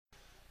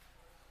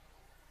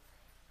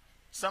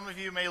Some of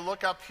you may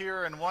look up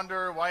here and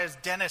wonder, why is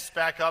Dennis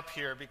back up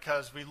here?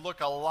 Because we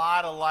look a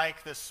lot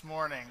alike this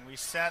morning. We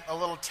sent a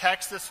little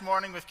text this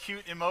morning with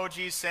cute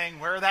emojis saying,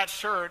 wear that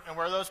shirt and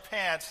wear those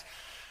pants.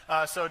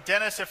 So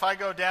Dennis, if I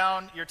go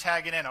down, you're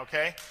tagging in,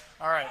 okay?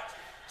 All right,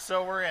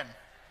 so we're in.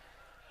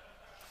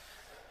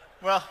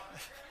 Well,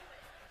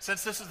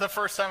 since this is the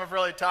first time I've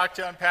really talked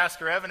to you, I'm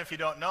Pastor Evan. If you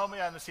don't know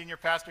me, I'm the senior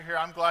pastor here.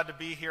 I'm glad to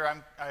be here.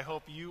 I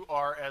hope you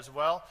are as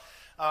well.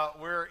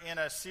 We're in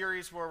a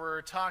series where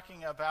we're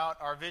talking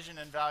about our vision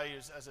and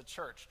values as a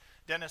church.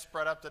 Dennis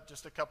brought up that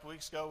just a couple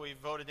weeks ago we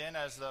voted in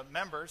as the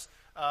members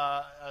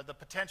the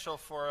potential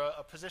for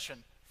a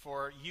position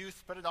for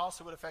youth, but it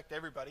also would affect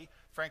everybody,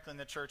 frankly, in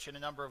the church in a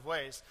number of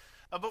ways.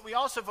 But we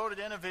also voted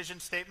in a vision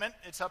statement.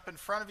 It's up in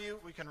front of you.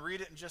 We can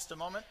read it in just a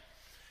moment.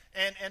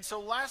 And so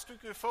last week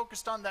we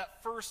focused on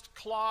that first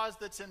clause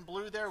that's in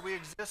blue there. We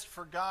exist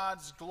for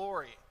God's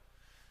glory.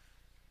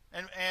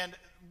 And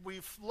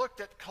we've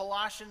looked at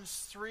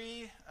Colossians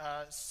 3.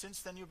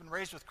 Since then you've been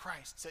raised with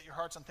Christ. Set your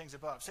hearts on things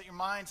above. Set your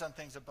minds on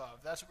things above.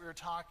 That's what we were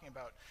talking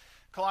about.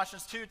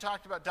 Colossians 2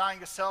 talked about dying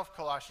to self.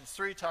 Colossians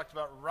 3 talked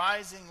about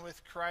rising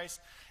with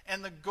Christ.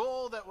 And the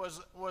goal that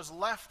was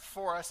left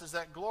for us is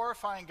that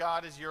glorifying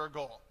God is your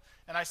goal.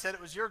 And I said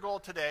it was your goal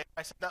today.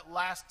 I said that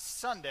last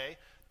Sunday.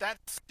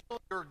 That's still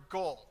your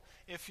goal.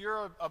 If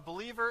you're a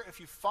believer,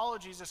 if you follow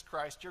Jesus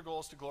Christ, your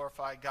goal is to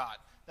glorify God.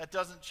 That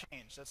doesn't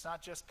change. That's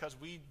not just because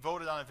we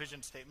voted on a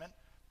vision statement.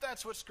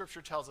 That's what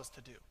Scripture tells us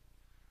to do.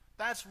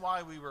 That's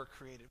why we were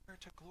created. We're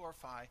to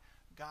glorify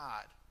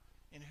God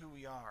in who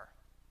we are.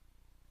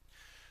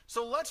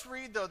 So let's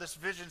read, though, this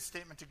vision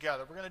statement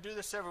together. We're going to do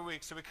this every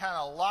week, so we kind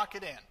of lock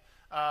it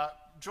in.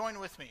 Join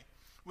with me.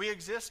 We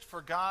exist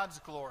for God's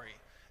glory.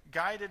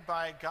 Guided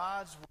by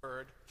God's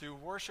word through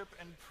worship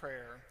and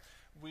prayer,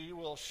 we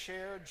will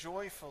share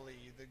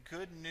joyfully the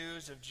good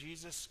news of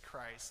Jesus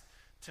Christ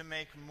to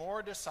make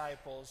more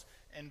disciples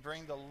and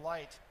bring the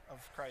light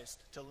of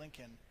Christ to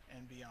Lincoln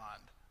and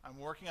beyond. I'm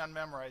working on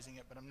memorizing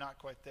it, but I'm not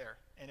quite there.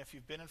 And if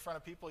you've been in front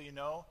of people, you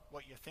know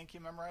what you think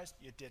you memorized,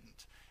 you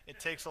didn't. It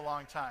takes a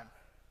long time.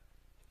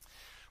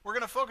 We're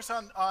going to focus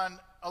on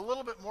a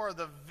little bit more of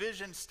the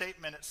vision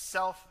statement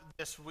itself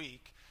this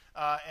week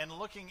and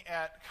looking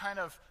at kind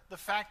of the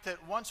fact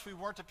that once we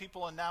weren't a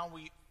people and now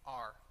we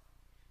are.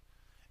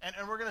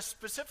 And we're going to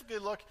specifically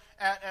look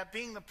at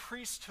being the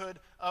priesthood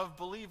of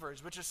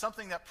believers, which is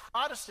something that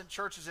Protestant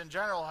churches in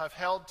general have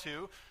held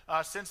to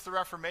since the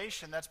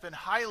Reformation. That's been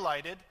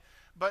highlighted.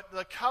 But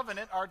the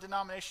covenant, our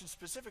denomination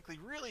specifically,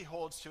 really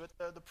holds to it,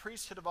 the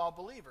priesthood of all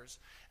believers.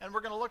 And we're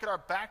going to look at our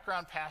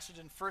background passage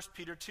in 1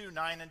 Peter 2,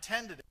 9 and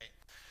 10 today.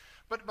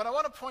 But I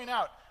want to point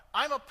out,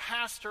 I'm a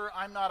pastor,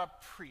 I'm not a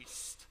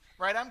priest.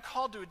 Right? I'm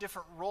called to a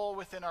different role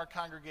within our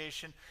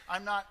congregation.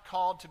 I'm not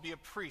called to be a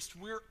priest.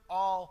 We're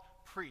all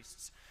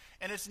priests.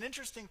 And it's an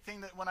interesting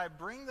thing that when I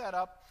bring that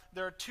up,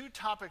 there are two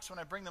topics when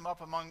I bring them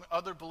up among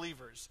other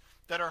believers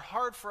that are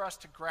hard for us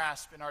to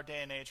grasp in our day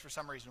and age for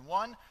some reason.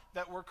 One,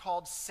 that we're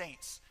called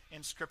saints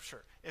in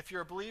Scripture. If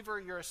you're a believer,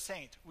 you're a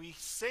saint. We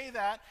say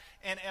that,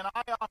 and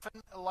I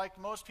often, like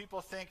most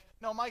people, think,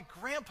 no, my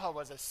grandpa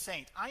was a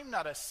saint. I'm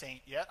not a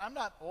saint yet. I'm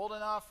not old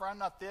enough, or I'm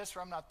not this,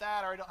 or I'm not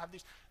that, or I don't have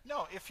these.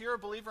 No, if you're a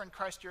believer in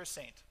Christ, you're a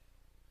saint.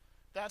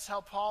 That's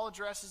how Paul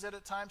addresses it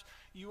at times.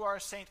 You are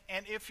a saint.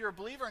 And if you're a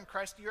believer in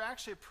Christ, you're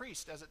actually a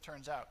priest, as it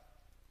turns out.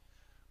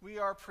 We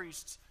are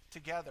priests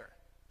together,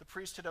 the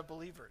priesthood of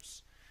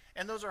believers.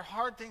 And those are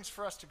hard things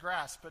for us to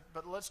grasp,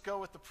 but let's go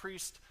with the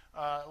priest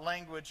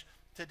language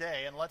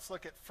today. And let's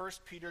look at 1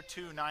 Peter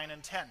 2, 9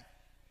 and 10.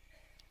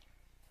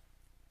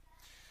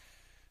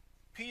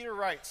 Peter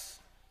writes,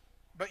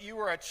 "But you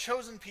are a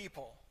chosen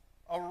people,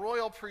 a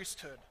royal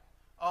priesthood,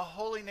 a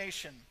holy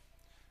nation,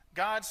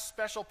 God's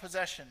special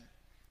possession,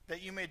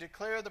 that you may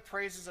declare the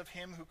praises of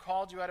him who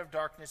called you out of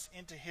darkness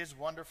into his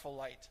wonderful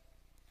light.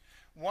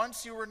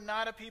 Once you were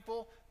not a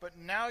people, but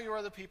now you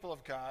are the people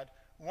of God.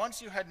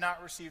 Once you had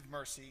not received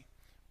mercy,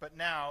 but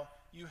now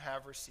you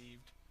have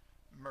received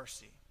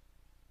mercy."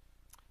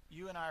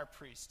 You and I are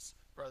priests,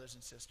 brothers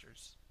and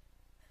sisters.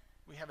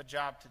 We have a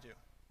job to do.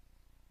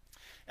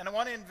 And I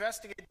want to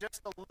investigate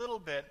just a little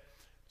bit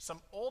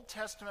some Old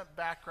Testament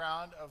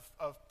background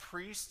of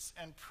priests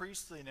and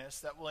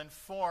priestliness that will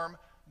inform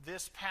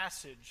this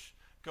passage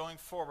going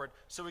forward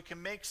so we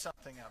can make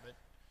something of it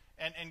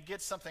and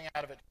get something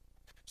out of it.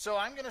 So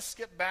I'm going to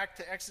skip back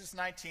to Exodus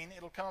 19.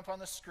 It'll come up on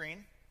the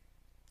screen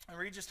and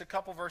read just a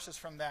couple verses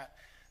from that.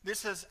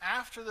 This is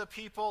after the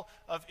people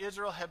of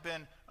Israel have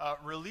been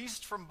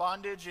released from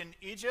bondage in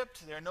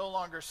Egypt. They're no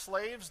longer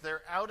slaves.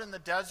 They're out in the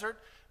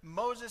desert.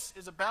 Moses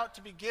is about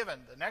to be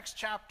given, the next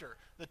chapter,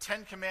 the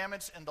Ten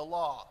Commandments and the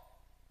law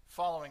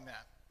following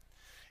that.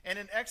 And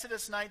in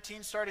Exodus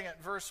 19, starting at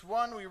verse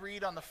 1, we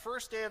read, "On the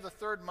first day of the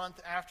third month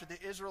after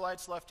the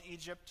Israelites left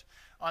Egypt,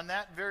 on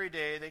that very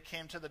day they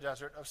came to the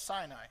desert of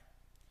Sinai."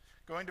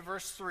 Going to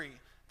verse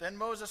 3, "Then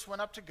Moses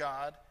went up to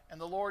God,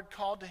 and the Lord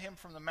called to him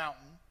from the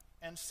mountain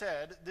and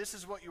said, 'This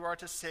is what you are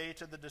to say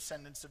to the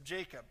descendants of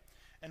Jacob,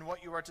 and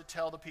what you are to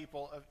tell the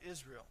people of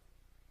Israel.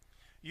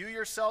 You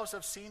yourselves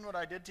have seen what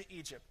I did to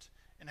Egypt,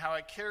 and how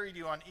I carried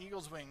you on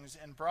eagle's wings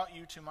and brought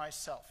you to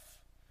myself.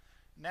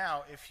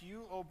 Now, if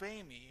you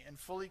obey me and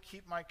fully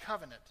keep my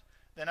covenant,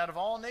 then out of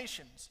all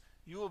nations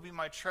you will be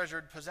my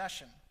treasured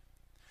possession.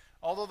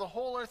 Although the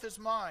whole earth is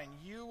mine,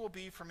 you will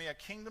be for me a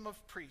kingdom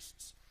of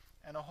priests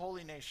and a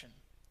holy nation.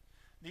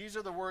 These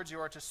are the words you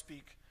are to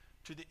speak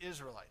to the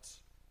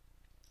Israelites."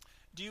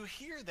 Do you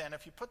hear then,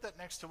 if you put that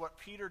next to what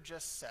Peter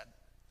just said,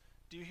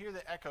 do you hear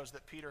the echoes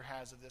that Peter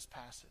has of this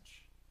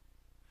passage?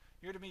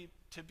 You're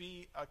to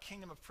be a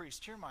kingdom of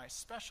priests. You're my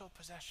special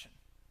possession.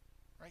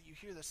 Right? You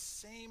hear the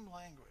same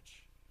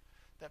language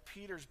that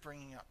Peter's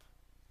bringing up.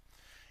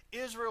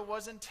 Israel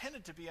was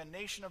intended to be a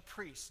nation of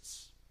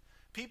priests,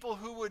 people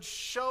who would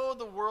show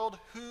the world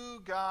who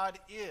God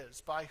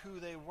is by who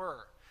they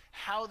were,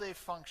 how they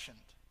functioned.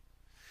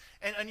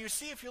 And you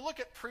see, if you look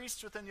at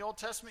priests within the Old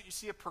Testament, you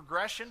see a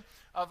progression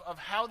of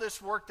how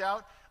this worked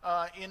out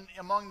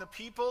among the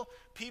people.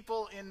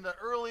 People in the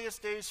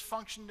earliest days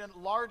functioned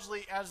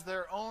largely as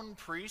their own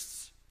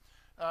priests,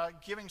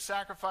 giving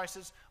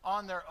sacrifices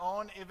on their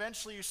own.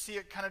 Eventually you see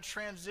it kind of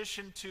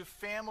transition to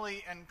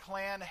family and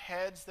clan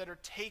heads that are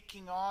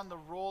taking on the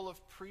role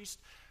of priest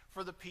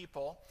for the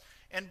people.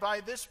 And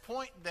by this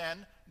point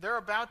then, they're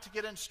about to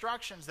get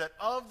instructions that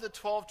of the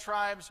 12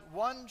 tribes,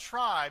 one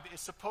tribe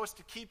is supposed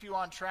to keep you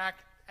on track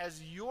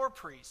as your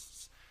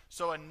priests.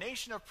 So a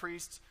nation of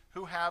priests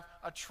who have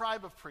a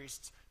tribe of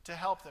priests to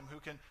help them,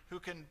 who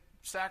can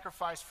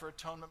sacrifice for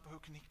atonement, who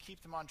can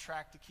keep them on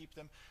track to keep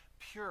them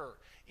pure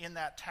in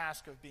that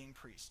task of being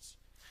priests.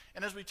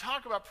 And as we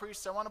talk about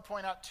priests, I want to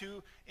point out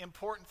two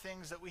important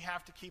things that we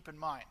have to keep in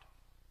mind.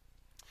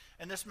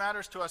 And this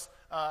matters to us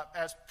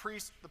as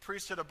priests, the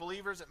priesthood of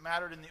believers. It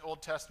mattered in the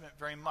Old Testament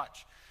very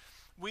much.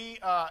 We,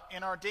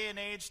 in our day and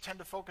age, tend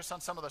to focus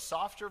on some of the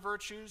softer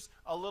virtues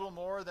a little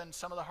more than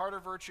some of the harder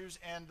virtues.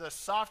 And the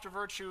softer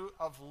virtue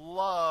of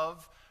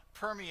love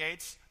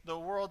permeates the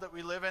world that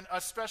we live in,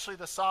 especially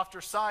the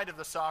softer side of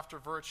the softer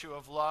virtue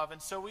of love.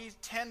 And so we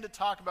tend to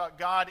talk about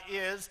God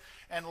is,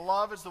 and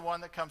love is the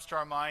one that comes to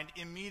our mind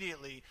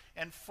immediately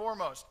and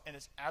foremost. And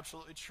it's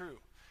absolutely true,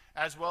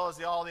 as well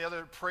as all the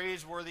other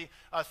praiseworthy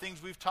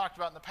things we've talked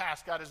about in the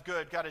past. God is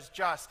good, God is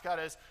just, God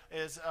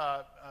is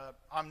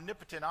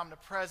omnipotent,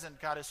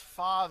 omnipresent, God is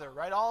Father,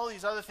 right? All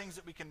these other things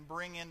that we can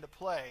bring into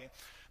play.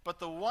 But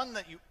the one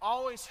that you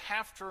always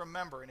have to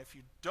remember, and if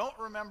you don't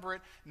remember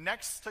it,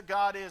 next to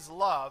God is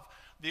love,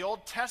 the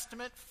Old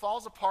Testament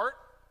falls apart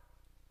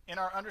in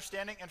our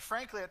understanding, and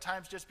frankly at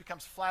times just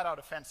becomes flat out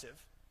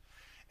offensive.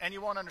 And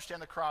you won't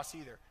understand the cross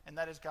either, and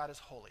that is God is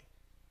holy.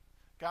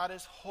 God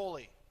is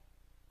holy.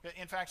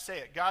 In fact, say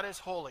it. God is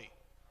holy.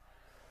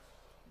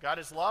 God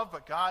is love,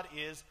 but God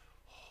is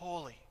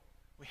holy.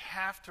 We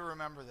have to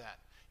remember that.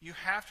 You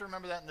have to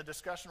remember that in the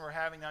discussion we're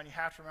having now, and you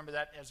have to remember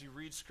that as you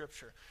read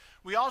Scripture.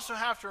 We also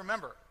have to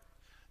remember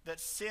that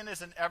sin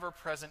is an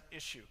ever-present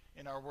issue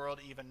in our world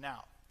even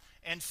now.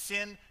 And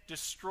sin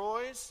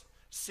destroys,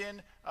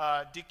 sin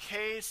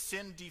decays,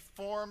 sin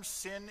deforms.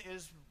 Sin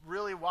is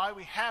really why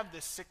we have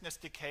this sickness,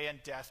 decay,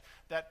 and death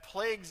that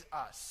plagues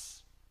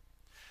us.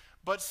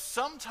 But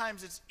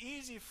sometimes it's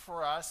easy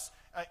for us,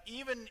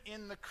 even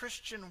in the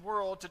Christian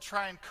world, to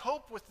try and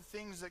cope with the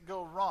things that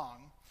go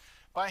wrong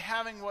by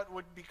having what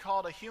would be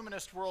called a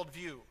humanist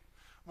worldview,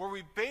 where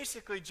we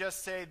basically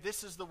just say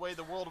this is the way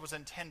the world was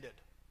intended.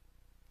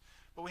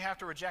 But we have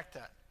to reject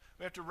that.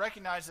 We have to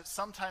recognize that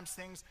sometimes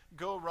things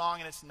go wrong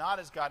and it's not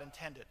as God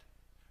intended.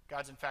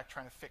 God's in fact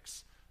trying to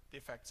fix the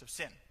effects of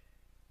sin.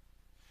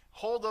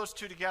 Hold those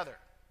two together.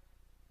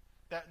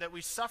 That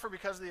we suffer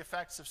because of the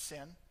effects of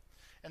sin,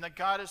 and that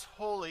God is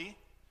holy,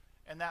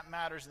 and that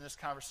matters in this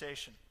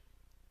conversation.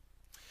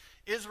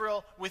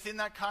 Israel, within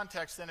that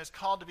context, then, is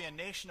called to be a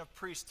nation of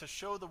priests to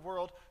show the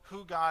world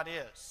who God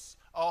is,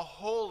 a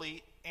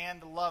holy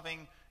and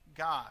loving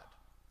God.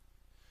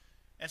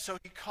 And so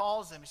he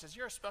calls them, he says,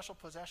 you're a special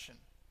possession,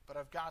 but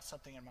I've got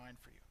something in mind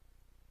for you.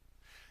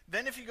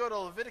 Then if you go to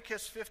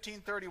Leviticus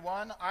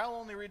 15:31, I'll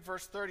only read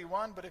verse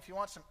 31, but if you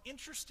want some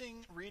interesting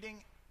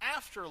reading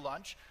after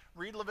lunch,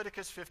 read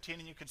Leviticus 15,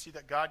 and you can see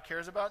that God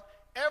cares about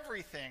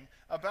everything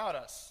about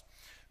us.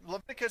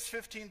 Leviticus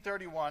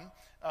 15:31,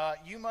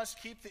 you must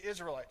keep the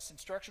Israelites,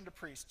 instruction to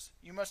priests,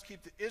 you must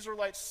keep the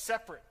Israelites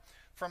separate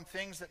from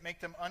things that make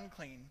them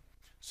unclean,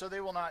 so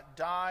they will not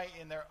die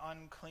in their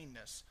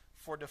uncleanness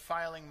for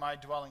defiling my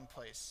dwelling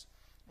place,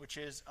 which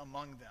is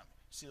among them.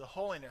 See, the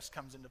holiness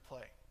comes into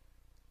play.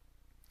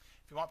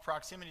 If you want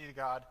proximity to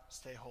God,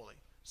 stay holy,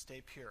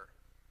 stay pure,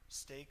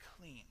 stay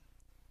clean.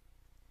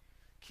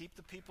 Keep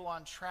the people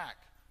on track.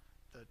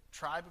 The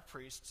tribe of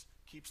priests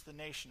keeps the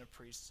nation of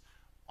priests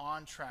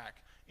on track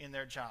in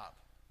their job.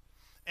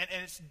 And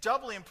it's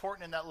doubly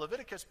important in that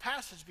Leviticus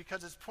passage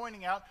because it's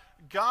pointing out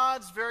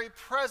God's very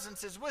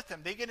presence is with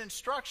them. They get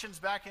instructions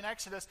back in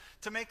Exodus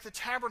to make the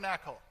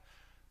tabernacle,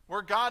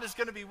 where God is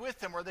going to be with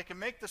them, where they can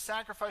make the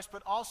sacrifice,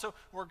 but also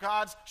where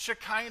God's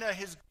Shekinah,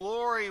 his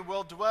glory,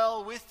 will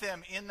dwell with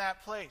them in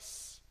that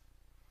place.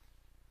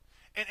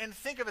 And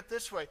think of it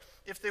this way.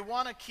 If they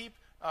want to keep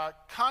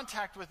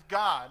contact with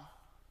God,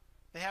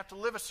 they have to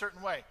live a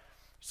certain way.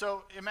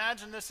 So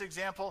imagine this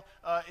example.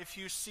 If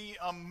you see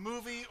a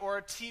movie or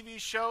a TV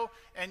show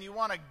and you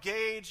want to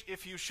gauge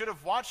if you should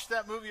have watched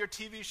that movie or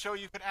TV show,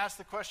 you could ask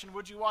the question,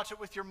 would you watch it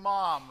with your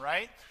mom,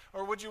 right?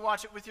 Or would you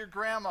watch it with your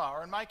grandma?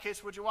 Or in my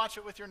case, would you watch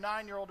it with your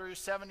 9-year-old or your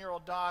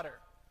 7-year-old daughter?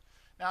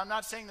 Now, I'm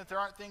not saying that there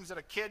aren't things that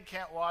a kid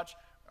can't watch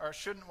or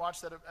shouldn't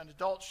watch that an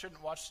adult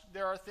shouldn't watch.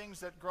 There are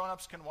things that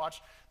grown-ups can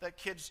watch that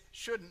kids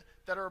shouldn't,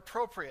 that are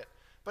appropriate.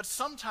 But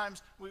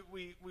sometimes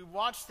we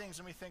watch things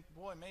and we think,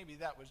 boy, maybe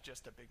that was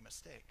just a big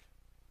mistake.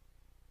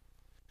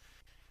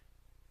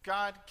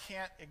 God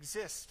can't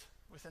exist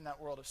within that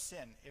world of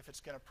sin if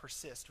it's going to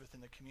persist within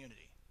the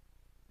community.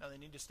 No, they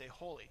need to stay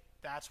holy.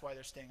 That's why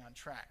they're staying on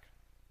track.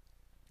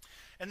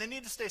 And they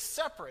need to stay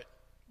separate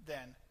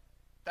then.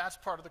 That's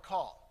part of the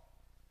call.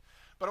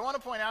 But I want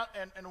to point out,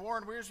 and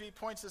Warren Wiersbe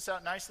points this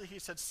out nicely, he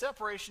said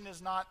separation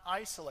is not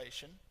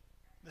isolation.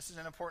 This is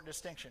an important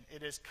distinction.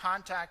 It is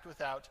contact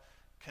without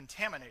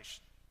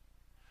contamination,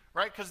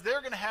 right? Because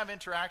they're going to have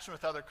interaction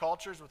with other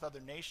cultures, with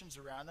other nations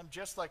around them,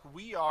 just like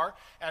we are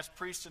as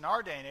priests in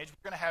our day and age.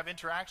 We're going to have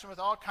interaction with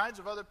all kinds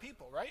of other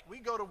people, right? We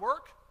go to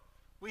work.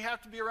 We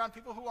have to be around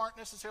people who aren't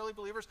necessarily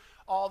believers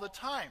all the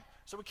time.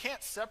 So we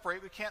can't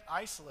separate, we can't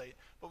isolate,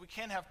 but we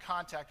can have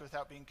contact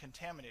without being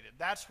contaminated.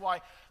 That's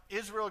why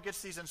Israel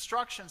gets these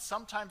instructions.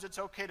 Sometimes it's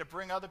okay to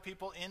bring other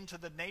people into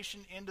the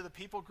nation, into the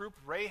people group,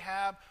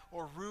 Rahab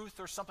or Ruth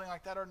or something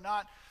like that, or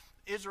not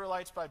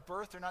Israelites by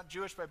birth, they're not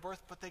Jewish by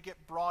birth, but they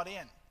get brought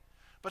in.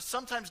 But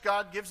sometimes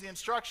God gives the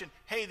instruction,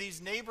 hey,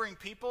 these neighboring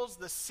peoples,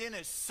 the sin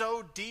is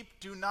so deep,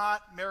 do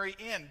not marry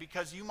in,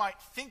 because you might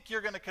think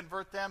you're going to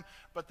convert them,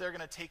 but they're going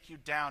to take you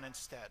down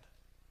instead.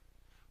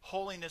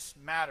 Holiness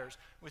matters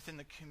within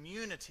the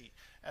community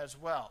as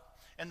well.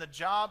 And the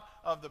job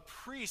of the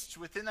priests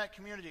within that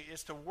community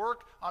is to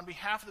work on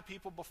behalf of the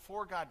people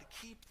before God, to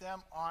keep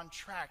them on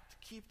track, to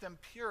keep them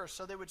pure,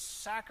 so they would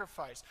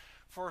sacrifice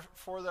for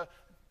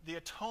the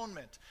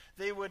atonement.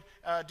 They would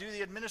do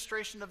the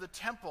administration of the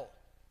temple.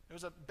 It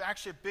was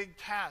actually a big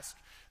task.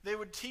 They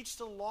would teach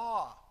the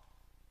law.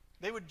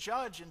 They would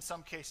judge in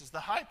some cases. The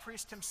high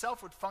priest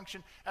himself would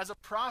function as a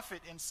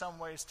prophet in some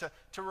ways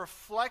to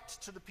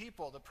reflect to the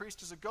people. The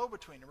priest is a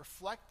go-between, to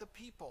reflect the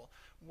people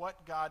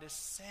what God is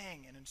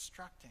saying and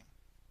instructing.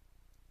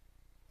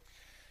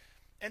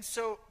 And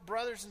so,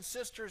 brothers and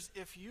sisters,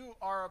 if you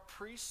are a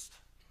priest,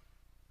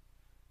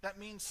 that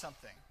means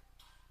something.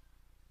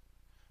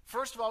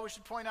 First of all, we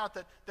should point out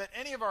that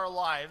any of our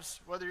lives,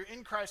 whether you're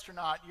in Christ or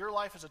not, your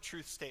life is a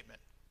truth statement.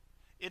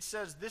 It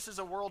says, this is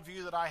a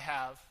worldview that I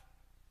have,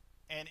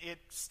 and it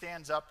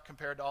stands up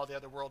compared to all the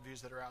other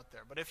worldviews that are out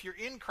there. But if you're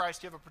in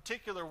Christ, you have a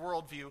particular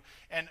worldview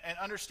and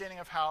understanding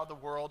of how the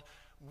world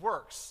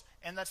works.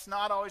 And that's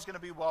not always going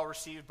to be well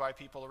received by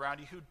people around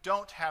you who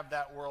don't have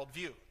that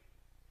worldview.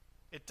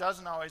 It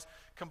doesn't always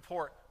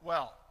comport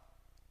well.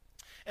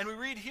 And we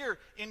read here,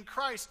 in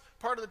Christ,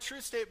 part of the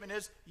truth statement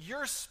is,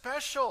 you're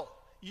special.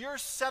 You're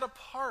set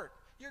apart.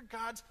 You're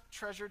God's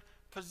treasured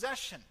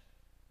possession.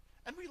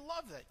 And we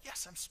love that.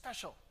 Yes, I'm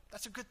special.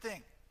 That's a good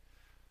thing.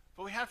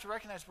 But we have to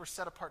recognize we're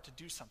set apart to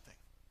do something.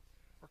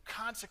 We're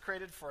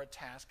consecrated for a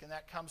task, and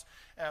that comes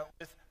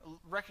with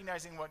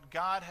recognizing what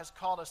God has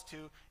called us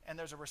to, and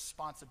there's a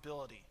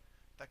responsibility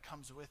that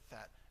comes with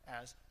that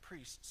as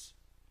priests.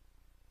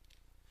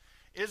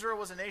 Israel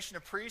was a nation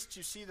of priests.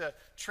 You see the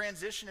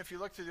transition, if you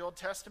look through the Old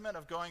Testament,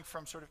 of going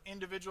from sort of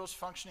individuals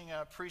functioning in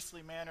a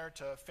priestly manner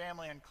to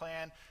family and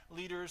clan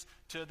leaders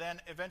to then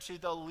eventually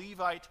the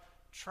Levite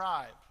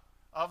tribe.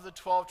 Of the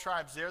 12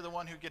 tribes, they're the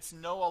one who gets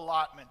no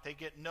allotment. They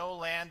get no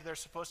land. They're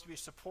supposed to be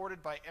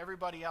supported by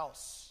everybody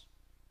else.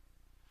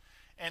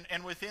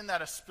 And within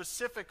that, a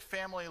specific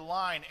family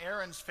line,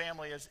 Aaron's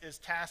family is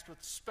tasked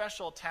with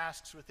special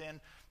tasks within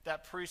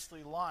that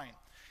priestly line.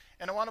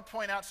 And I want to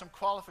point out some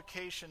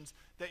qualifications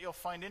that you'll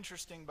find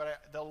interesting,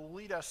 but they'll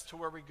lead us to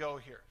where we go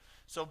here.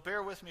 So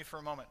bear with me for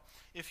a moment.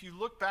 If you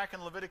look back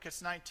in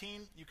Leviticus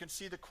 19, you can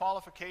see the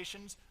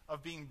qualifications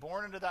of being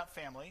born into that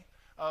family,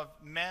 of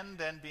men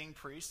then being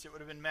priests. It would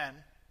have been men.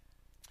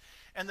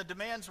 And the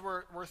demands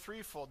were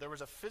threefold. There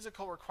was a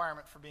physical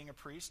requirement for being a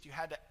priest. You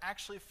had to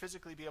actually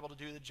physically be able to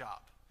do the job.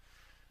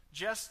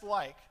 Just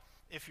like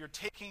if you're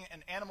taking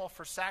an animal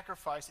for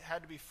sacrifice, it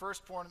had to be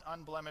firstborn and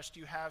unblemished.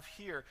 You have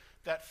here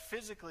that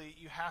physically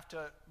you have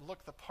to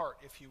look the part,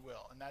 if you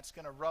will, and that's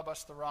going to rub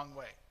us the wrong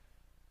way.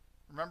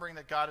 Remembering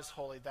that God is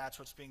holy, that's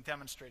what's being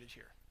demonstrated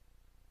here.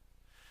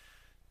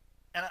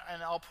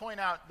 And I'll point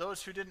out,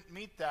 those who didn't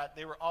meet that,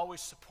 they were always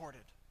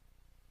supported.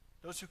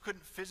 Those who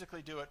couldn't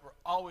physically do it were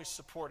always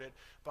supported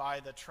by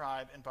the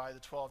tribe and by the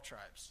 12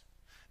 tribes.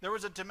 There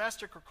was a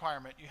domestic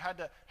requirement. You had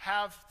to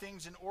have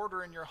things in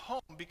order in your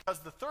home, because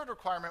the third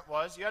requirement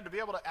was you had to be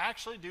able to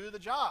actually do the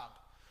job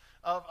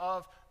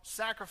of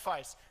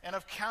sacrifice and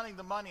of counting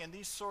the money and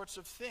these sorts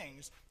of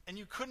things. And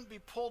you couldn't be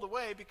pulled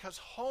away because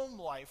home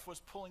life was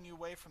pulling you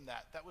away from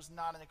that. That was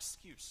not an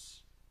excuse.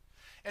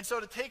 And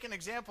so to take an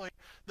example here,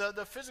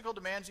 the physical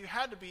demands, you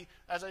had to be,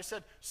 as I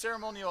said,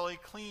 ceremonially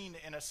clean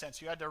in a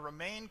sense. You had to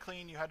remain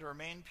clean. You had to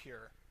remain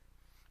pure.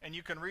 And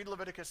you can read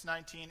Leviticus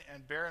 19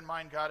 and bear in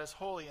mind God is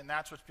holy, and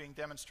that's what's being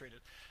demonstrated.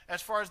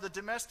 As far as the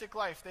domestic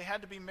life, they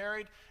had to be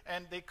married,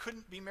 and they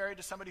couldn't be married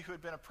to somebody who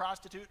had been a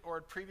prostitute or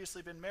had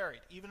previously been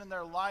married. Even in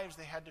their lives,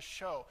 they had to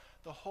show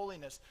the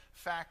holiness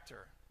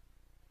factor.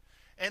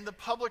 And the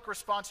public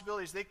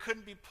responsibilities, they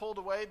couldn't be pulled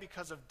away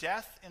because of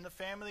death in the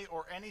family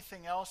or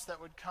anything else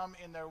that would come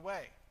in their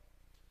way.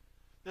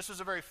 This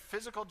was a very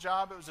physical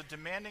job. It was a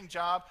demanding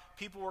job.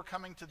 People were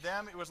coming to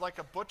them. It was like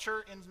a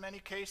butcher in many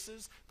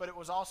cases, but it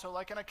was also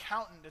like an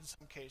accountant in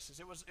some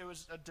cases. It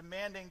was a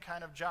demanding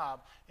kind of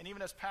job. And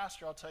even as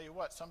pastor, I'll tell you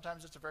what,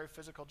 sometimes it's a very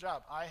physical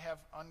job. I have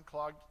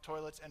unclogged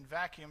toilets and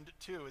vacuumed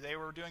too. They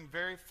were doing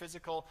very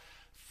physical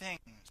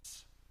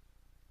things.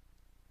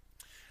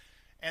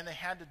 And they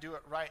had to do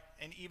it right.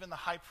 And even the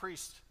high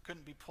priest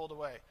couldn't be pulled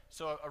away.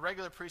 So a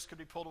regular priest could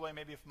be pulled away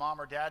maybe if mom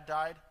or dad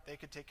died. They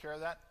could take care of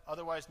that.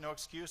 Otherwise, no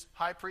excuse.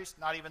 High priest,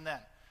 not even then.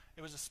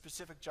 It was a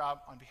specific job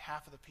on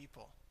behalf of the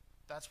people.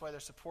 That's why they're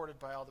supported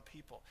by all the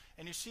people.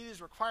 And you see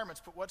these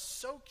requirements, but what's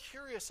so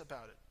curious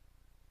about it,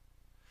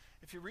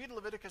 if you read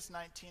Leviticus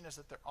 19, is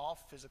that they're all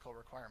physical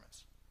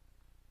requirements.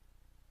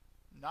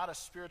 Not a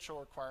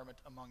spiritual requirement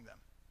among them.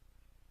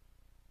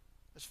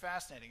 It's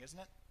fascinating, isn't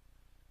it?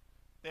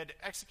 They had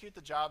to execute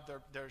the job.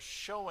 They're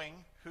showing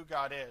who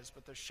God is,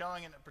 but they're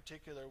showing it in a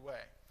particular way.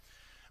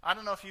 I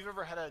don't know if you've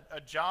ever had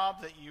a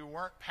job that you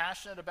weren't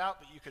passionate about,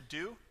 but you could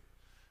do.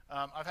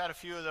 I've had a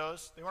few of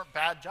those. They weren't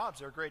bad jobs.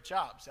 They were great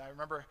jobs. I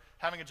remember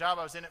having a job.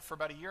 I was in it for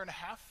about a year and a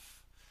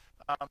half.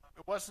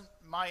 It wasn't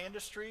my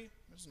industry.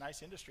 It was a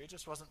nice industry. It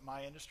just wasn't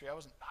my industry. I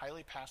wasn't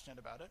highly passionate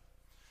about it.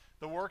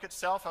 The work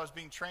itself, I was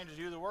being trained to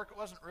do the work. It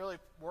wasn't really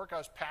work I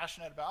was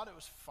passionate about. It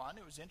was fun.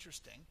 It was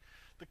interesting.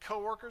 The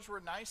coworkers were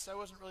nice. I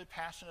wasn't really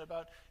passionate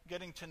about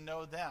getting to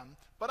know them,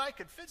 but I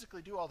could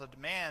physically do all the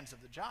demands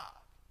of the job.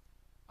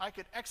 I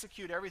could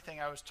execute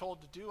everything I was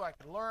told to do. I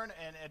could learn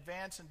and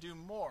advance and do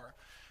more.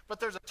 But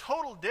there's a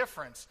total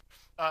difference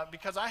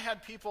because I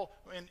had people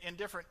in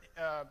different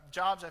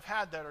jobs I've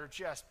had that are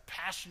just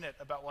passionate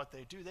about what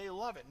they do. They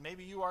love it.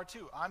 Maybe you are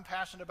too. I'm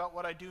passionate about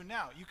what I do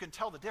now. You can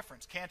tell the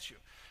difference, can't you?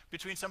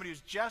 Between somebody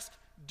who's just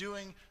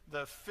doing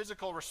the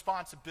physical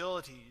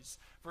responsibilities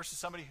versus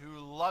somebody who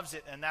loves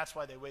it, and that's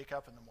why they wake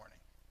up in the morning.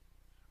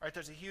 All right,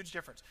 there's a huge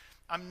difference.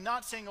 I'm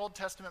not saying Old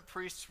Testament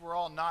priests were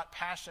all not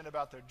passionate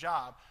about their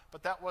job,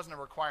 but that wasn't a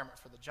requirement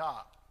for the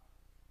job.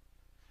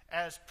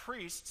 As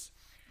priests,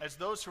 as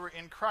those who are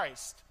in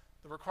Christ,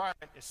 the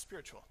requirement is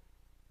spiritual.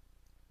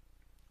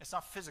 It's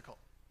not physical.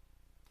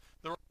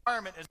 The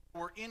requirement is that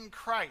we're in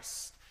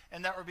Christ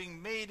and that we're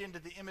being made into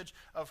the image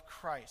of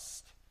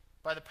Christ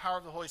by the power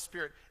of the Holy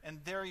Spirit. And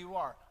there you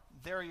are.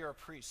 There you're a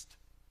priest.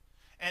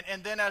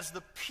 And then as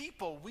the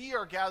people, we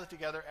are gathered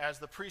together as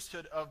the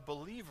priesthood of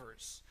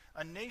believers,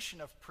 a nation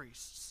of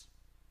priests,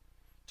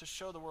 to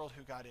show the world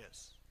who God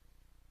is.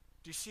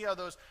 Do you see how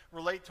those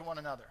relate to one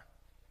another?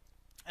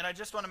 And I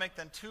just want to make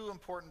then two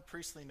important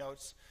priestly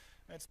notes.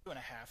 It's 2.5,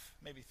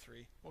 maybe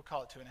 3. We'll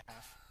call it 2.5.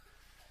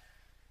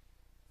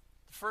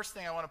 The first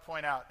thing I want to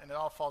point out, and it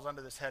all falls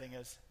under this heading,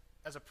 is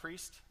as a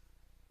priest,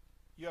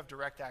 you have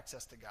direct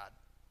access to God.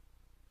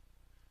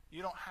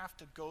 You don't have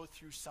to go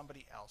through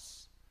somebody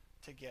else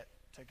to get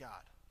to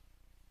God.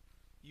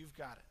 You've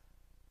got it.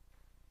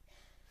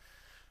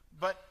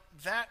 But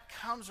that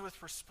comes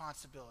with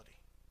responsibility.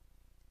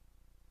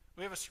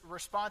 We have a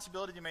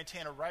responsibility to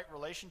maintain a right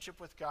relationship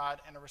with God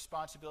and a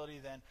responsibility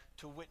then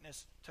to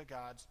witness to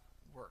God's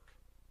work.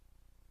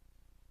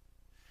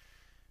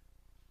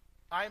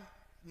 I'm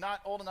not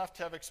old enough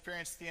to have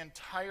experienced the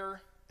entire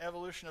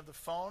evolution of the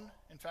phone.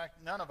 In fact,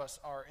 none of us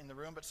are in the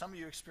room, but some of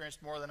you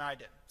experienced more than I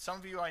did. Some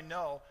of you I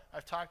know,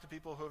 I've talked to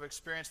people who have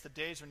experienced the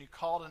days when you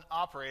called an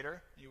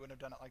operator. You wouldn't have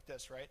done it like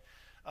this, right?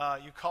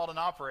 You called an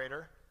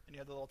operator, and you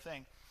had the little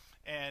thing,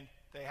 and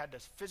they had to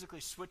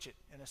physically switch it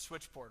in a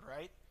switchboard,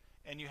 right?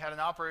 And you had an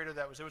operator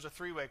it was a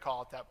 3-way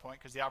call at that point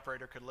because the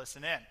operator could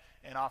listen in,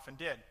 and often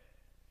did.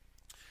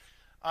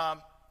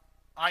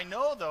 I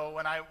know, though,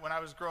 when I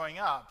was growing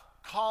up,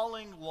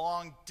 calling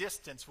long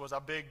distance was a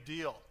big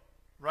deal,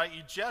 right?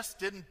 You just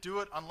didn't do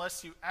it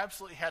unless you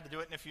absolutely had to do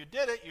it. And if you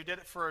did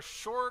it for a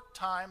short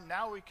time.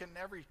 Now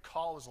every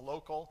call is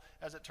local,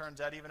 as it turns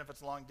out, even if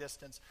it's long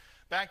distance.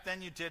 Back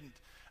then you didn't.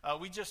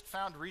 We just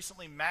found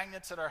recently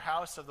magnets at our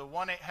house of the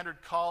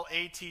 1-800-CALL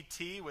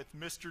ATT with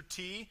Mr.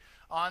 T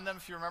on them,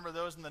 if you remember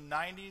those in the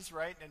 90s,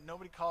 right? And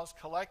nobody calls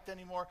collect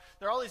anymore.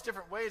 There are all these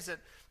different ways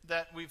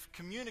that we've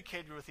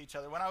communicated with each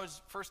other. When I was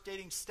first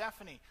dating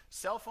Stephanie,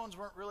 cell phones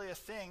weren't really a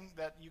thing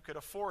that you could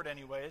afford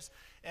anyways.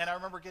 And I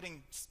remember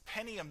getting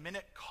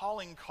penny-a-minute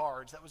calling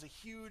cards. That was a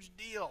huge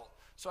deal.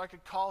 So I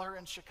could call her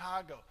in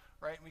Chicago,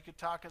 right? We could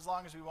talk as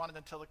long as we wanted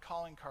until the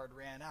calling card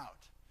ran out.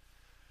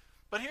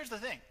 But here's the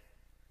thing.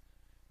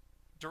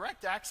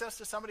 Direct access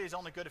to somebody is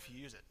only good if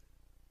you use it.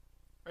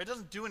 Right? It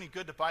doesn't do any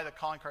good to buy the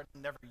calling card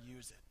and never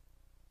use it.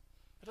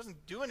 It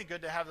doesn't do any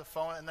good to have the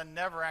phone and then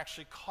never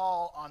actually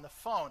call on the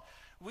phone.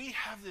 We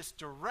have this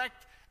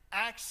direct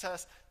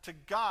access to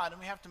God,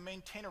 and we have to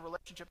maintain a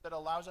relationship that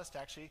allows us to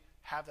actually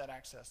have that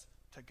access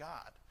to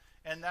God.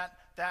 And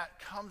that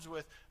comes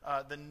with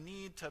the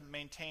need to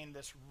maintain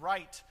this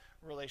right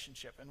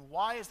relationship. And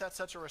why is that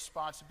such a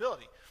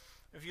responsibility?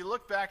 If you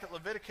look back at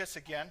Leviticus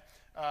again,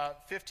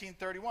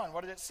 15:31,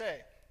 what did it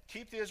say?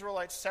 Keep the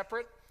Israelites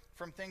separate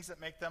from things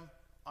that make them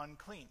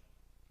unclean,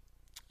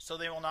 so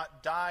they will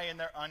not die in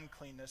their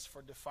uncleanness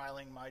for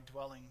defiling my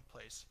dwelling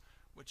place,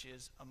 which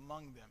is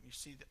among them. You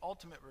see, the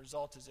ultimate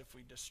result is if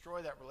we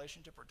destroy that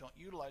relationship or don't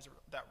utilize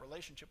that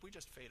relationship, we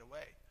just fade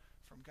away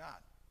from God.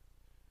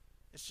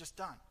 It's just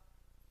done.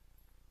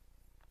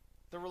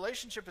 The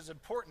relationship is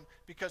important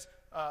because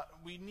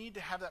we need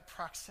to have that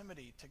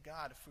proximity to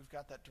God if we've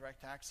got that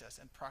direct access.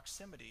 And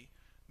proximity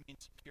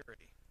means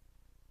purity.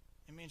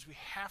 It means we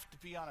have to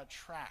be on a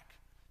track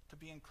to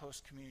be in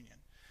close communion.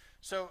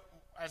 So,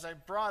 as I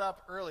brought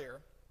up earlier,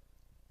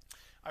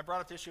 I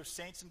brought up the issue of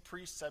saints and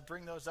priests. I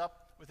bring those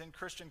up within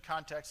Christian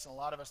contexts, and a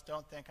lot of us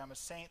don't think I'm a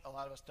saint. A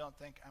lot of us don't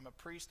think I'm a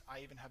priest. I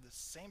even have the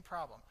same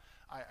problem.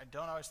 I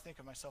don't always think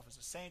of myself as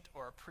a saint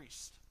or a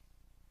priest.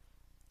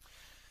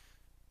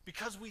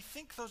 Because we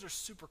think those are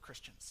super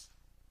Christians,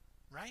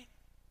 right?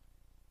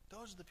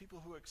 Those are the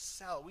people who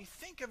excel. We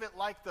think of it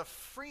like the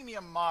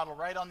freemium model,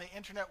 right, on the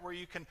internet where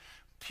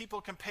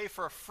people can pay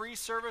for a free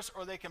service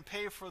or they can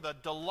pay for the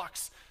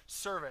deluxe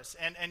service.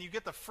 And you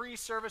get the free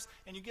service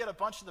and you get a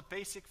bunch of the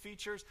basic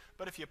features,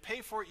 but if you pay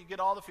for it, you get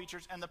all the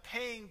features, and the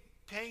paying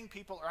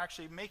people are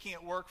actually making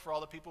it work for all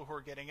the people who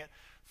are getting it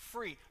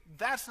free.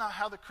 That's not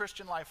how the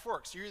Christian life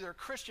works. You're either a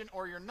Christian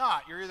or you're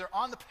not. You're either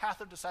on the path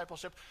of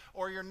discipleship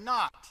or you're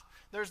not.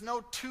 There's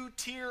no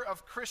two-tier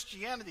of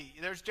Christianity.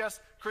 There's just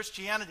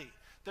Christianity.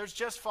 There's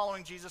just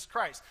following Jesus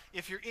Christ.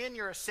 If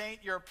you're a saint,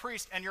 you're a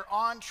priest, and you're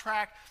on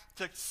track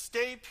to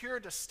stay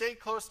pure, to stay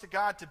close to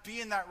God, to be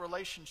in that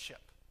relationship.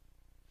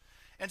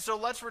 And so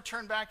let's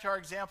return back to our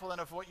example then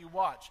of what you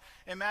watch.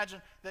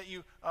 Imagine that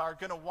you are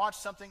going to watch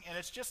something, and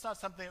it's just not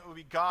something that would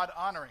be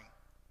God-honoring.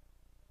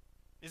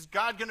 Is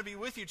God going to be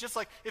with you? Just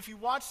like if you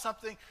watch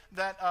something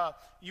that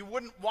you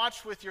wouldn't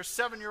watch with your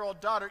 7-year-old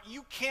daughter,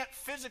 you can't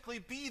physically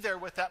be there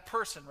with that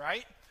person,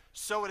 right?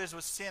 So it is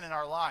with sin in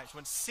our lives.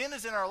 When sin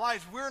is in our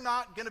lives, we're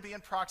not going to be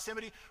in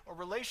proximity or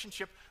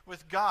relationship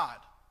with God.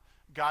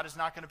 God is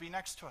not going to be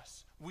next to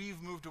us.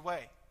 We've moved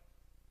away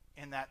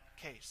in that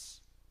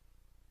case.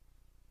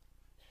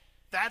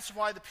 That's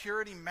why the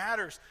purity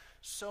matters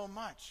so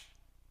much.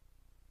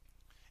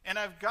 And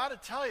I've got to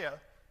tell you,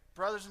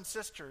 brothers and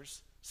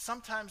sisters,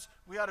 sometimes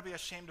we ought to be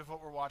ashamed of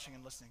what we're watching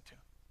and listening to.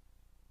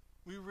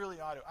 We really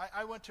ought to.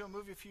 I went to a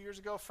movie a few years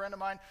ago. A friend of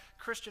mine,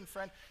 Christian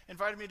friend,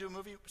 invited me to a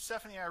movie.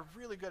 Stephanie and I are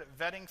really good at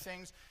vetting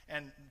things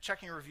and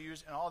checking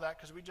reviews and all that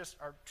because we just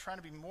are trying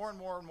to be more and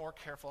more and more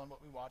careful on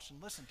what we watch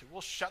and listen to.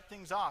 We'll shut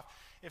things off.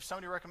 If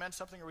somebody recommends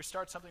something or we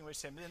start something, we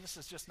say, man, this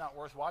is just not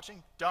worth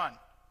watching. Done.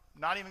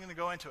 Not even going to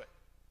go into it.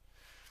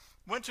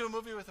 Went to a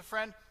movie with a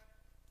friend.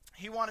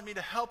 He wanted me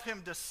to help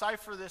him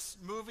decipher this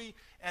movie,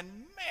 and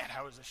man,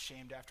 I was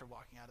ashamed after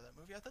walking out of that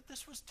movie. I thought,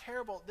 this was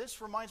terrible. This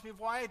reminds me of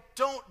why I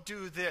don't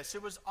do this.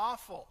 It was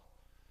awful.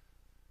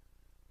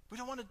 We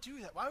don't want to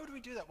do that. Why would we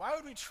do that? Why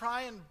would we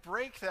try and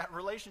break that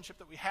relationship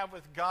that we have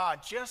with God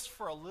just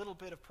for a little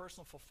bit of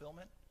personal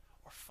fulfillment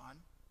or fun?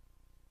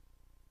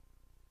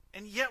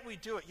 And yet we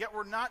do it. Yet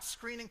we're not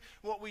screening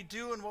what we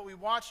do and what we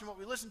watch and what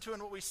we listen to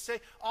and what we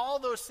say, all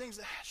those things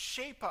that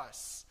shape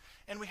us.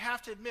 And we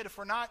have to admit, if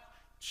we're not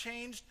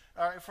changed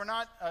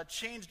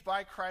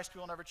by Christ, we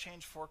will never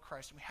change for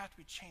Christ. And we have to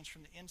be changed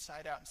from the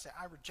inside out and say,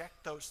 I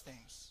reject those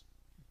things.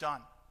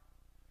 Done.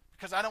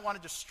 Because I don't want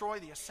to destroy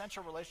the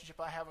essential relationship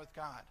I have with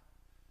God.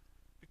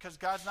 Because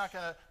God's not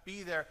going to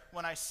be there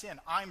when I sin.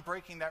 I'm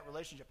breaking that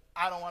relationship.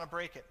 I don't want to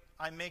break it.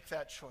 I make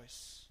that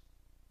choice.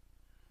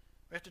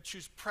 We have to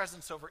choose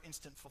presence over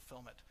instant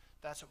fulfillment.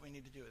 That's what we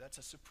need to do. That's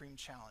a supreme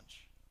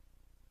challenge.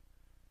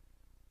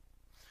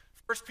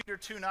 1 Peter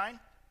 2:9.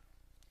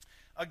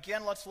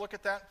 Again, let's look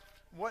at that.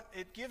 What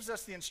it gives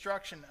us the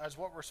instruction as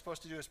what we're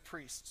supposed to do as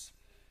priests.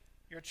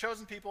 You're a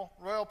chosen people,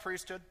 royal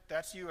priesthood.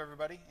 That's you,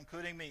 everybody,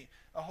 including me.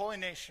 A holy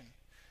nation.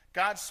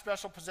 God's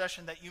special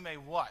possession that you may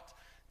what?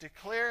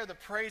 Declare the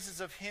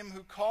praises of him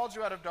who called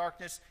you out of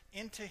darkness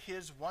into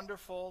his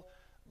wonderful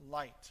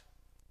light.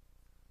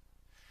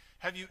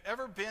 Have you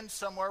ever been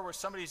somewhere where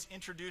somebody's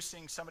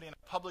introducing somebody in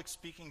a public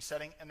speaking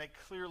setting and they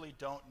clearly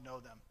don't know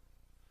them?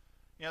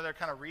 You know, they're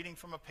kind of reading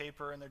from a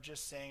paper and they're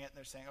just saying it and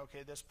they're saying,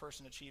 okay, this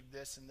person achieved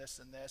this and this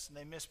and this, and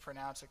they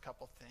mispronounce a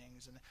couple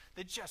things and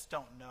they just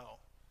don't know.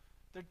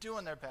 They're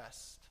doing their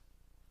best.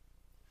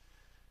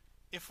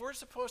 If we're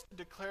supposed to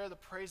declare the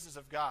praises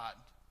of God,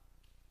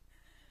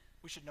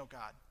 we should know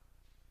God.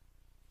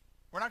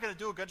 We're not going to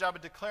do a good job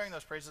of declaring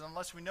those praises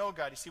unless we know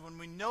God. You see, when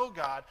we know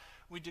God,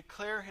 we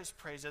declare his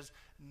praises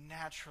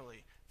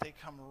naturally. They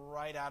come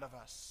right out of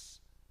us,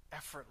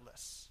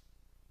 effortless.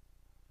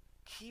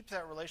 Keep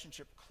that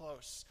relationship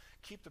close.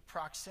 Keep the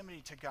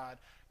proximity to God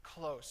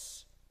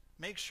close.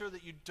 Make sure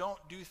that you don't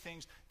do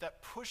things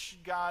that push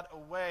God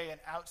away and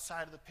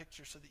outside of the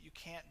picture so that you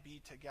can't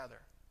be together.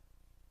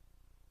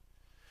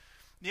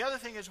 The other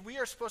thing is we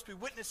are supposed to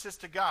be witnesses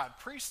to God.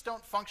 Priests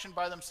don't function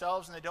by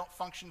themselves and they don't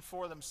function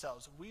for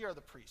themselves. We are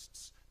the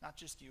priests. not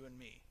just you and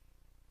me.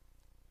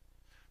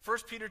 1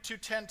 Peter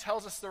 2:10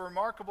 tells us the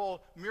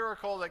remarkable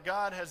miracle that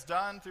God has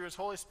done through his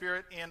Holy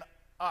Spirit in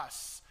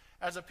us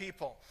as a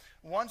people.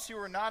 Once you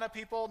were not a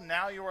people,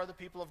 now you are the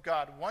people of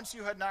God. Once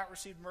you had not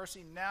received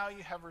mercy, now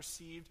you have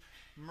received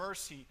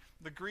mercy.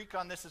 The Greek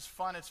on this is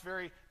fun. It's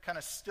very kind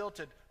of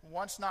stilted.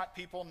 Once not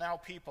people, now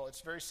people.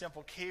 It's very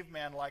simple,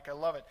 caveman-like. I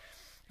love it.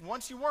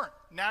 Once you weren't,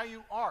 now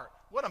you are.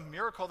 What a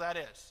miracle that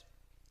is.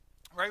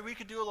 Right? We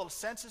could do a little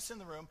census in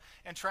the room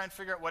and try and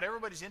figure out what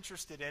everybody's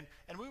interested in,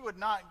 and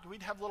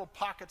we'd have little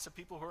pockets of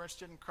people who are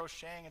interested in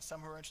crocheting and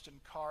some who are interested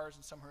in cars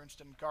and some who are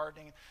interested in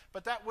gardening,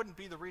 but that wouldn't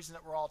be the reason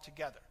that we're all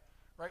together.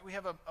 Right? We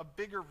have a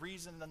bigger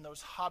reason than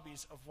those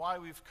hobbies of why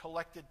we've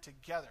collected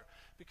together,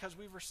 because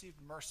we've received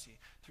mercy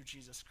through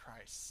Jesus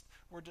Christ.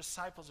 We're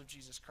disciples of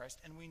Jesus Christ,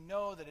 and we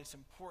know that it's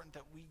important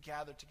that we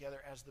gather together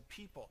as the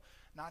people,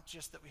 not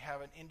just that we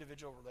have an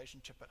individual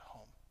relationship at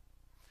home.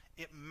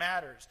 It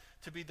matters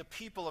to be the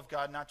people of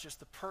God, not just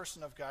the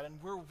person of God,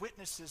 and we're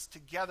witnesses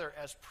together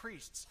as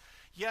priests.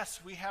 Yes,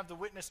 we have the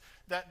witness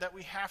that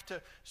we have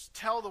to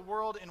tell the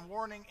world in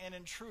warning and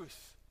in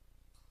truth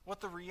what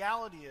the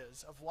reality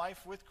is of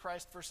life with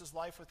Christ versus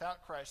life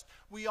without Christ.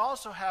 We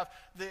also have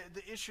the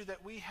issue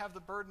that we have the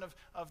burden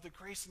of the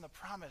grace and the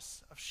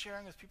promise of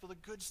sharing with people the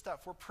good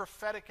stuff. We're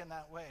prophetic in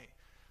that way.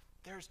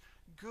 There's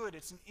good.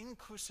 It's an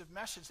inclusive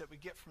message that we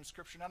get from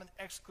Scripture, not an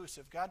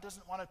exclusive. God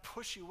doesn't want to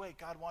push you away.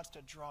 God wants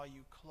to draw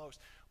you close.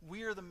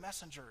 We are the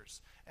messengers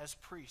as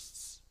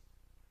priests,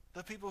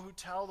 the people who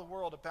tell the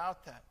world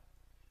about that.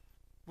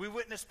 We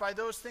witness by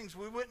those things.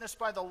 We witness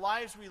by the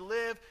lives we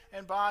live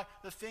and by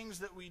the things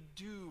that we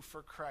do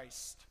for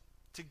Christ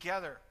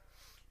together.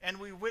 And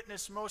we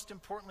witness most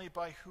importantly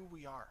by who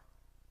we are.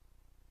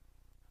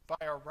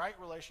 By our right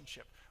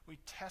relationship, we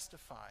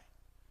testify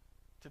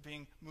to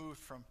being moved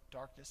from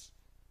darkness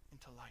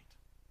into light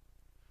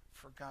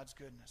for God's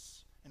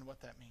goodness and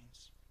what that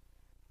means.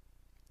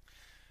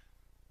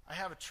 I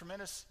have a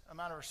tremendous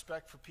amount of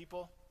respect for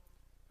people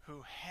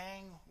who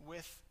hang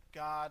with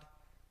God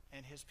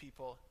and his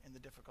people in the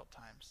difficult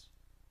times.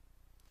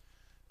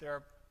 There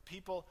are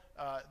people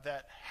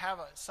that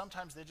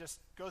sometimes they just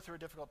go through a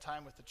difficult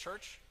time with the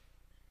church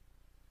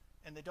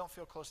and they don't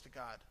feel close to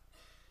God,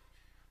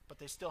 but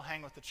they still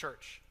hang with the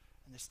church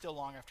and they still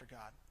long after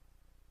God.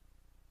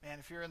 Man,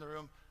 if you're in the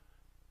room,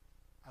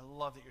 I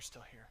love that you're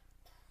still here.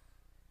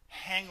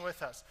 Hang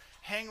with us.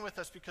 Hang with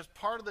us, because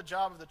part of the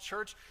job of the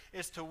church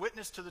is to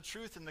witness to the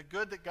truth and the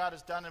good that God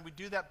has done, and we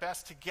do that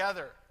best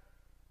together.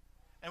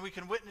 And we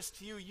can witness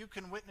to you. You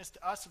can witness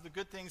to us of the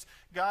good things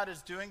God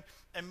is doing.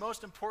 And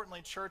most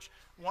importantly, church,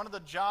 one of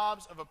the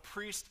jobs of a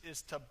priest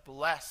is to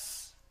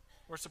bless.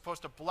 We're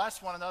supposed to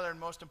bless one another, and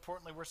most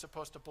importantly, we're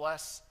supposed to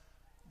bless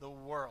the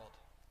world.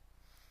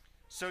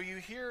 So you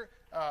hear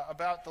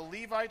about the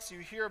Levites, you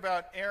hear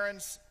about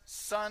Aaron's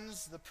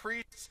sons, the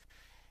priests.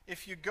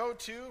 If you go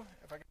to,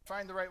 if I can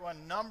find the right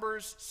one,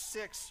 Numbers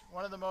 6,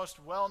 one of the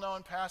most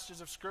well-known passages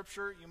of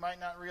Scripture, you might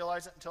not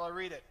realize it until I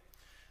read it.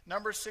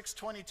 Numbers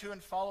 6:22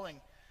 and following.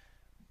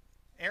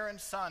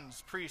 Aaron's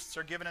sons, priests,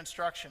 are given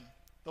instruction.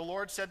 The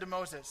Lord said to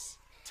Moses,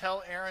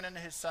 "Tell Aaron and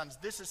his sons,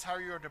 this is how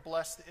you are to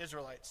bless the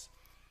Israelites.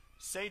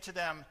 Say to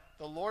them,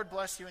 the Lord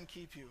bless you and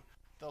keep you.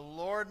 The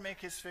Lord make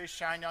his face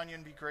shine on you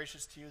and be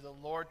gracious to you. The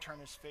Lord turn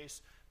his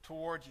face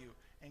toward you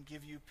and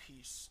give you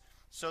peace.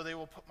 So they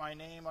will put my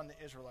name on the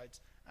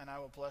Israelites, and I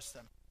will bless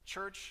them."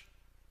 Church,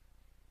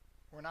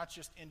 we're not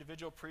just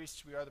individual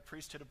priests. We are the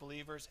priesthood of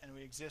believers, and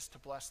we exist to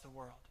bless the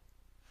world.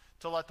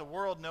 To let the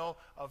world know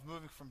of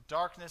moving from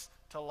darkness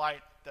to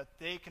light, that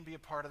they can be a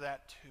part of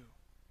that too.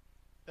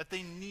 That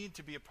they need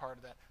to be a part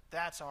of that.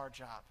 That's our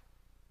job.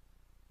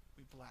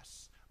 We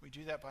bless. We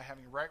do that by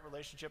having a right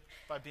relationship,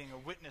 by being a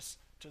witness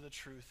to the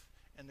truth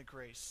and the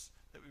grace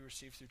that we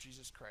receive through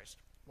Jesus Christ.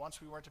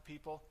 Once we weren't a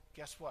people,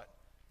 guess what?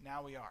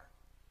 Now we are.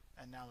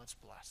 And now let's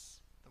bless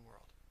the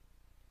world.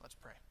 Let's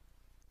pray.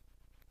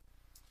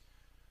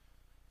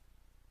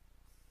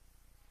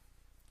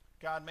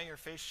 God, may your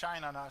face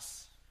shine on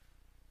us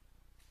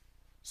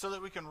so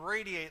that we can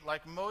radiate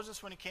like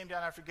Moses when he came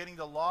down after getting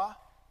the law,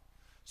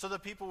 so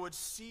that people would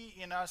see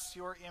in us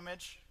your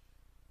image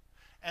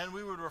and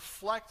we would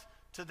reflect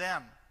to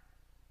them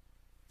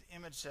the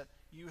image that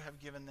you have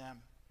given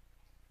them.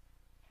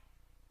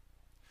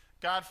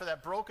 God, for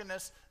that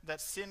brokenness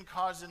that sin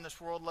caused in this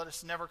world, let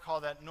us never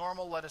call that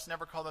normal. Let us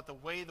never call that the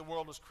way the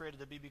world was created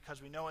to be,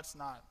 because we know it's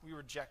not. We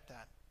reject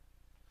that.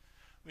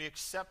 We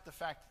accept the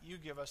fact that you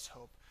give us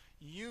hope.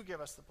 You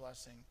give us the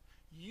blessing.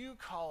 You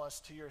call us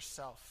to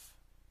yourself.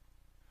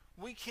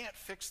 We can't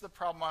fix the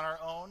problem on our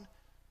own.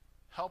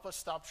 Help us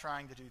stop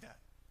trying to do that.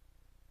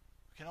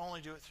 We can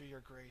only do it through your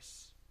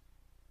grace.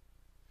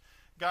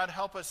 God,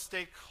 help us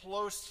stay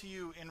close to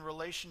you in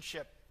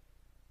relationship.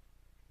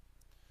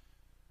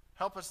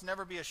 Help us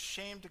never be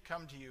ashamed to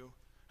come to you.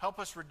 Help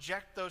us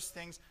reject those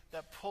things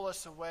that pull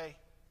us away.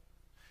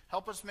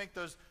 Help us make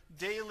those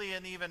daily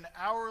and even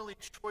hourly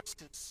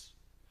choices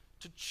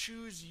to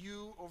choose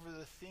you over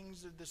the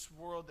things of this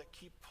world that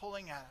keep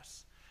pulling at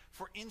us.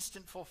 for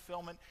instant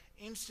fulfillment,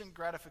 instant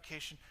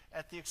gratification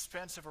at the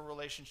expense of a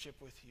relationship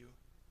with you,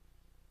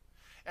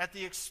 at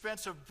the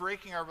expense of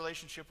breaking our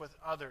relationship with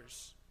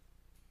others.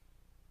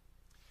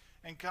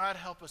 And God,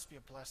 help us be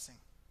a blessing.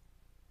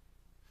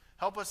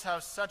 Help us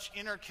have such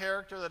inner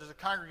character that as a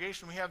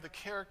congregation we have the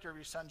character of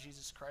your Son,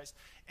 Jesus Christ,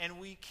 and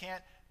we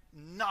can't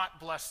not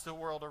bless the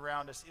world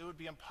around us. It would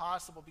be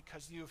impossible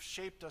because you have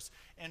shaped us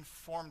and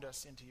formed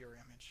us into your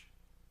image.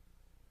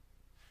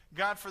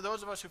 God, for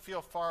those of us who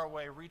feel far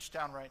away, reach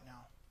down right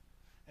now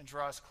and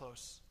draw us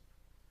close.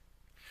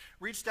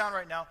 Reach down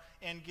right now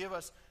and give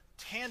us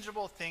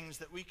tangible things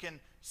that we can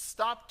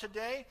stop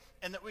today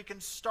and that we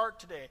can start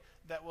today,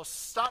 that will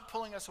stop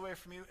pulling us away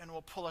from you and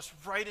will pull us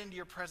right into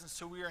your presence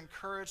so we are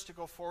encouraged to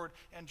go forward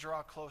and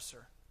draw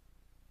closer.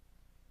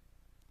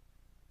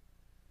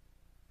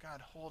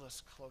 God, hold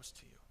us close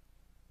to you.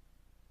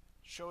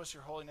 Show us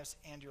your holiness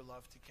and your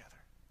love together.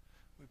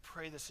 We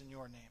pray this in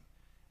your name.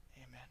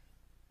 Amen.